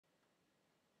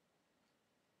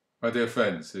My dear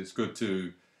friends, it's good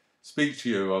to speak to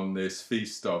you on this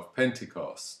feast of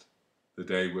Pentecost, the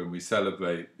day when we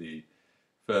celebrate the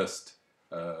first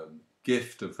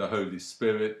gift of the Holy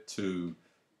Spirit to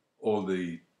all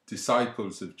the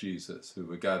disciples of Jesus who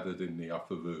were gathered in the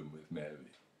upper room with Mary.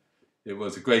 It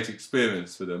was a great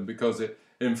experience for them because it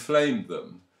inflamed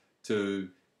them to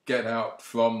get out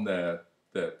from their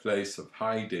place of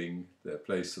hiding, their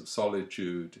place of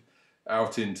solitude,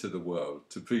 out into the world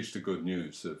to preach the good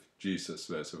news of Jesus'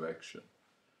 resurrection.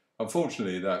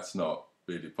 Unfortunately, that's not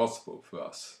really possible for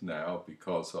us now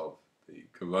because of the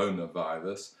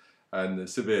coronavirus and the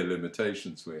severe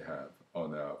limitations we have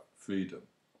on our freedom.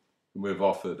 And we've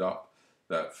offered up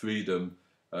that freedom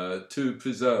to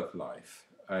preserve life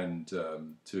and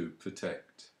to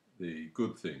protect the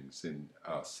good things in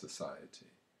our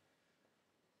society.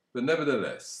 But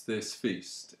nevertheless, this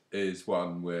feast is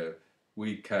one where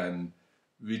we can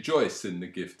rejoice in the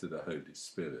gift of the Holy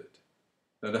Spirit.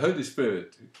 Now, the Holy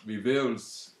Spirit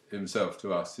reveals himself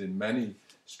to us in many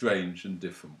strange and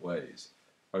different ways.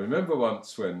 I remember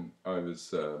once when I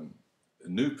was a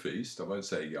new priest, I won't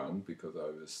say young because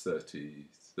I was 33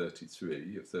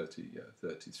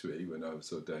 when I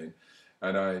was ordained,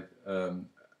 and I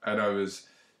was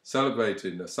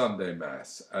celebrating a Sunday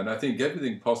Mass, and I think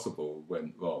everything possible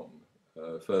went wrong.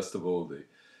 First of all,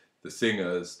 the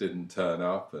singers didn't turn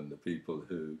up, and the people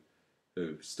who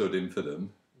stood in for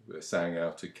them sang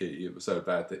out of key. It was so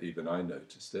bad that even I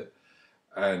noticed it.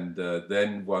 And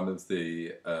then one of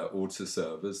the altar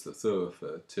servers, the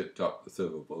thurifer, tipped up the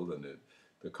thurible, and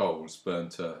the coals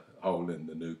burnt a hole in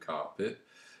the new carpet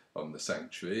on the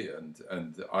sanctuary,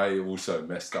 and I also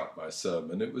messed up my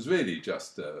sermon. It was really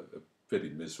just a pretty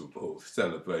miserable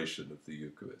celebration of the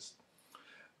Eucharist.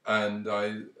 And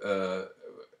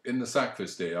in the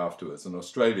sacristy afterwards, an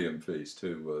Australian priest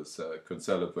who was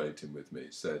concelebrating with me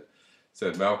said,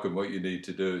 Malcolm, what you need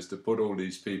to do is to put all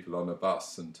these people on a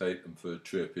bus and take them for a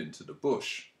trip into the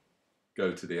bush,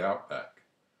 go to the outback.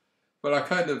 Well, I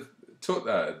kind of took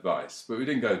that advice, but we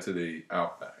didn't go to the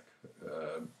outback.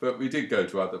 But we did go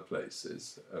to other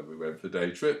places. We went for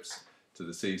day trips to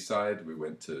the seaside. We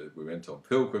went on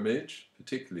pilgrimage,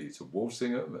 particularly to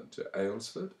Walsingham and to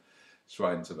Aylesford,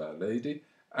 shrines of Our Lady.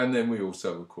 And then we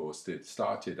also, of course,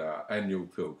 started our annual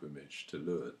pilgrimage to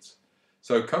Lourdes.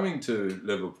 So coming to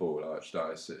Liverpool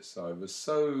Archdiocese, I was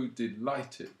so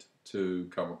delighted to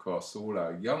come across all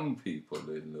our young people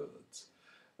in Lourdes.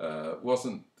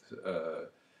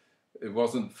 It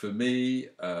wasn't for me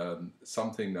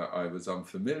something that I was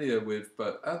unfamiliar with,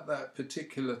 but at that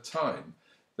particular time,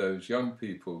 those young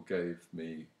people gave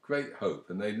me great hope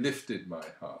and they lifted my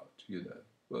heart,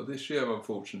 Well, this year,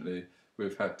 unfortunately,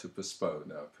 we've had to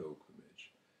postpone our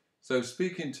pilgrimage. So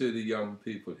speaking to the young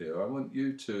people here, I want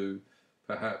you to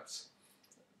perhaps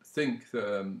think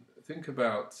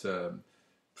about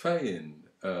praying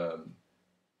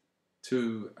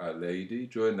to Our Lady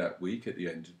during that week at the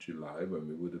end of July when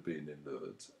we would have been in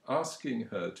Lourdes, asking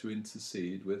her to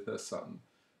intercede with her Son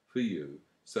for you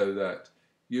so that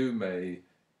you may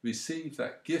receive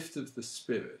that gift of the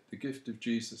Spirit, the gift of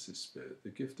Jesus' Spirit, the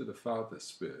gift of the Father's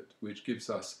Spirit, which gives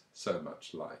us so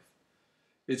much life.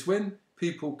 It's when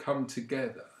people come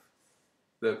together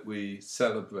that we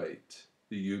celebrate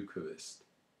the Eucharist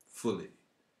fully.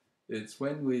 It's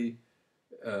when we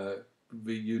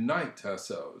unite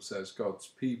ourselves as God's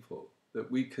people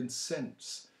that we can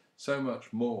sense so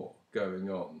much more going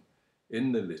on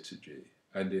in the liturgy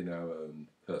and in our own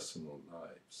personal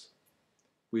lives.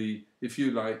 If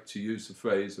you like to use the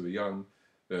phrase of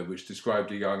which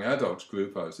described a young adult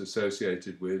group I was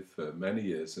associated with for many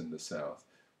years in the South,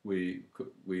 we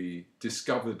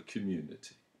discovered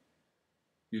community.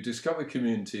 You discover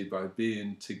community by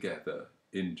being together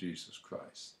in Jesus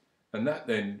Christ. And that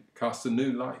then casts a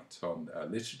new light on our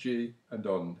liturgy and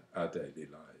on our daily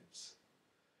lives.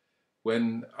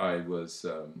 When I was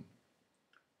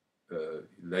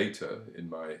later in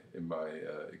my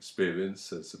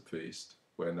experience as a priest,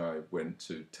 when I went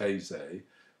to Taizé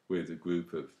with a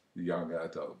group of young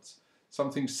adults,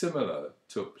 something similar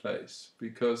took place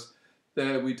because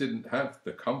there we didn't have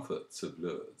the comforts of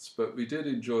Lourdes, but we did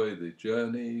enjoy the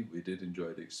journey, we did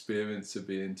enjoy the experience of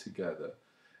being together,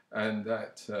 and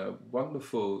that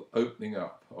wonderful opening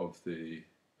up of the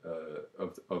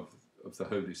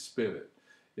Holy Spirit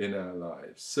in our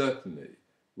lives certainly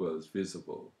was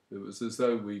visible. It was as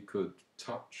though we could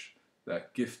touch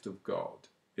that gift of God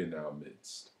in our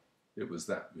midst. It was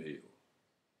that real.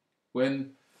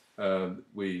 When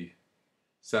we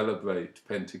celebrate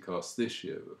Pentecost this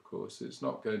year, of course, it's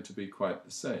not going to be quite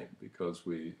the same because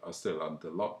we are still under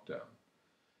lockdown.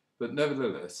 But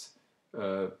nevertheless,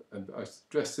 and I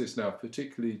stress this now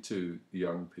particularly to the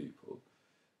young people,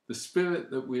 the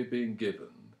spirit that we're being given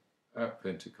at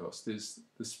Pentecost is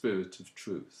the spirit of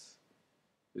truth.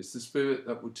 It's the spirit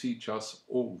that will teach us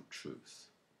all truth.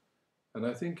 And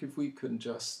I think if we can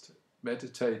just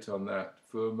meditate on that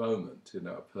for a moment in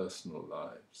our personal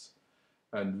lives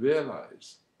and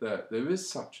realize that there is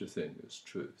such a thing as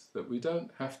truth, that we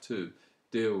don't have to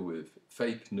deal with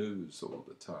fake news all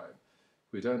the time.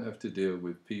 We don't have to deal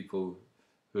with people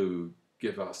who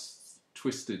give us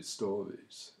twisted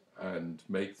stories and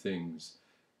make things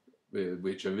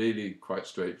which are really quite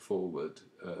straightforward,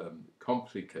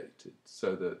 complicated,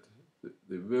 so that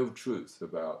the real truth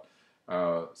about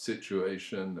our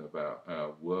situation, about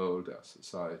our world, our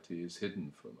society is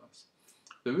hidden from us.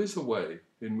 There is a way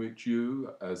in which you,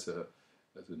 as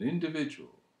an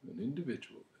individual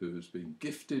who has been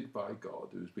gifted by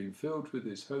God, who has been filled with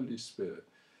His Holy Spirit,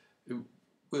 it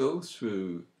will,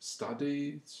 through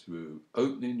study, through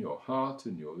opening your heart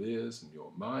and your ears and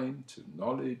your mind to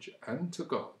knowledge and to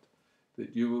God,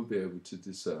 that you will be able to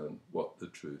discern what the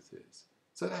truth is.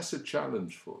 So that's a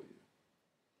challenge for you.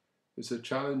 It's a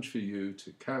challenge for you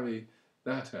to carry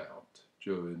that out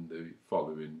during the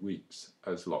following weeks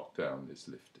as lockdown is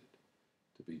lifted.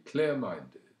 To be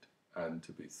clear-minded and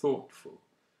to be thoughtful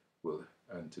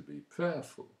and to be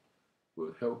prayerful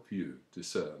will help you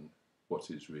discern what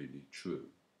is really true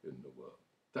in the world.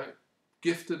 That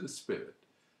gift of the Spirit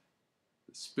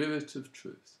of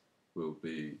truth, will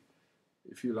be,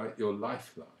 if you like, your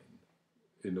lifeline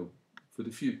for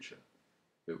the future.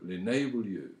 It will enable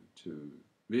you to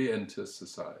re-enter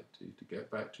society, to get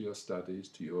back to your studies,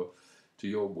 to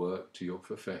your work, to your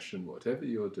profession, whatever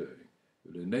you're doing.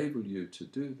 It will enable you to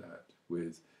do that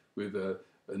with a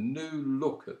new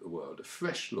look at the world, a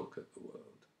fresh look at the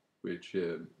world, which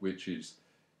is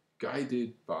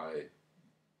guided by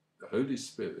the Holy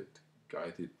Spirit,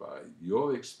 guided by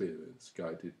your experience,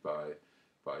 guided by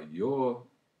your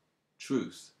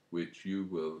truth, which you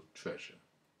will treasure.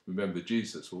 Remember,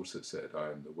 Jesus also said,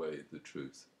 I am the way, the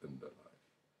truth, and the life.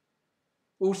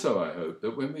 Also, I hope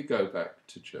that when we go back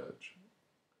to church,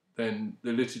 then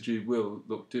the liturgy will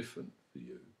look different for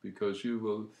you, because you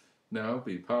will now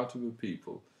be part of a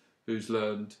people who's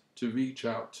learned to reach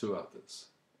out to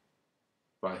others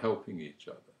by helping each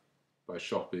other, by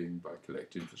shopping, by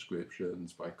collecting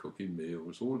prescriptions, by cooking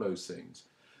meals, all those things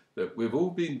that we've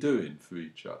all been doing for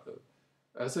each other.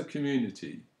 As a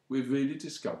community, we've really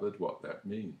discovered what that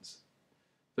means.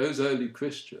 Those early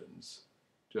Christians,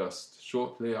 just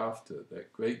shortly after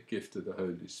that great gift of the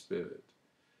Holy Spirit,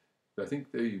 I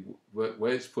think the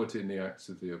way it's put in the Acts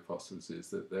of the Apostles is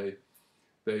that they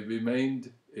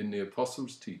remained in the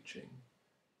Apostles' teaching,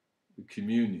 the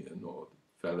communion or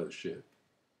fellowship,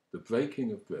 the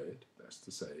breaking of bread, that's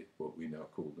to say what we now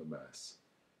call the Mass,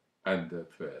 and their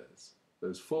prayers.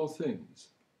 Those four things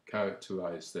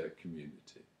characterize their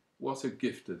community. What a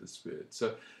gift of the Spirit.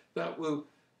 So that will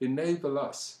enable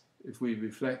us, if we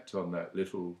reflect on that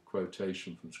little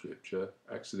quotation from Scripture,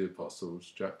 Acts of the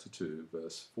Apostles, chapter 2,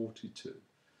 verse 42,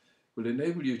 will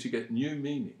enable you to get new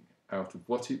meaning out of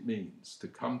what it means to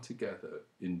come together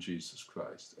in Jesus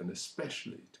Christ, and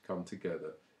especially to come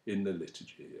together in the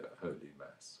liturgy at Holy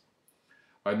Mass.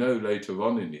 I know later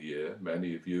on in the year,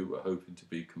 many of you were hoping to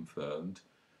be confirmed,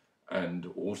 and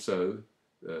also,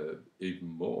 even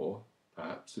more,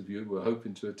 perhaps of you were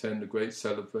hoping to attend a great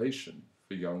celebration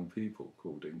for young people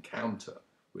called Encounter,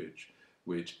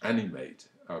 which animate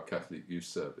our Catholic Youth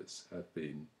Service have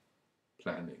been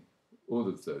planning. All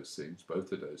of those things,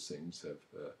 both of those things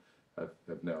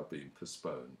have now been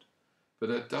postponed. But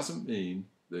that doesn't mean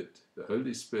that the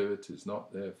Holy Spirit is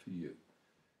not there for you.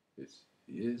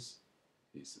 He's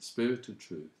the Spirit of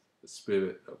truth, the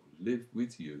Spirit that will live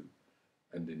with you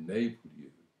and enable you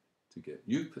to get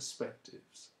new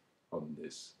perspectives on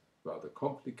this rather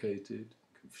complicated,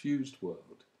 confused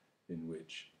world in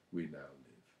which we now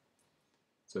live.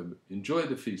 So enjoy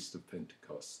the Feast of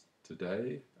Pentecost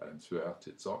today and throughout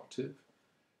its octave,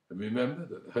 and remember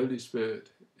that the Holy Spirit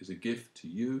is a gift to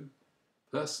you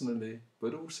personally,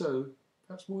 but also,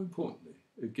 perhaps more importantly,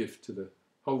 a gift to the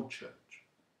whole church.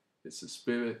 It's a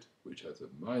Spirit which has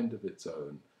a mind of its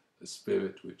own, a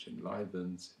Spirit which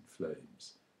enlivens,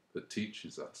 inflames, but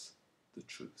teaches us the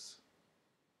truth.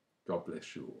 God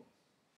bless you all.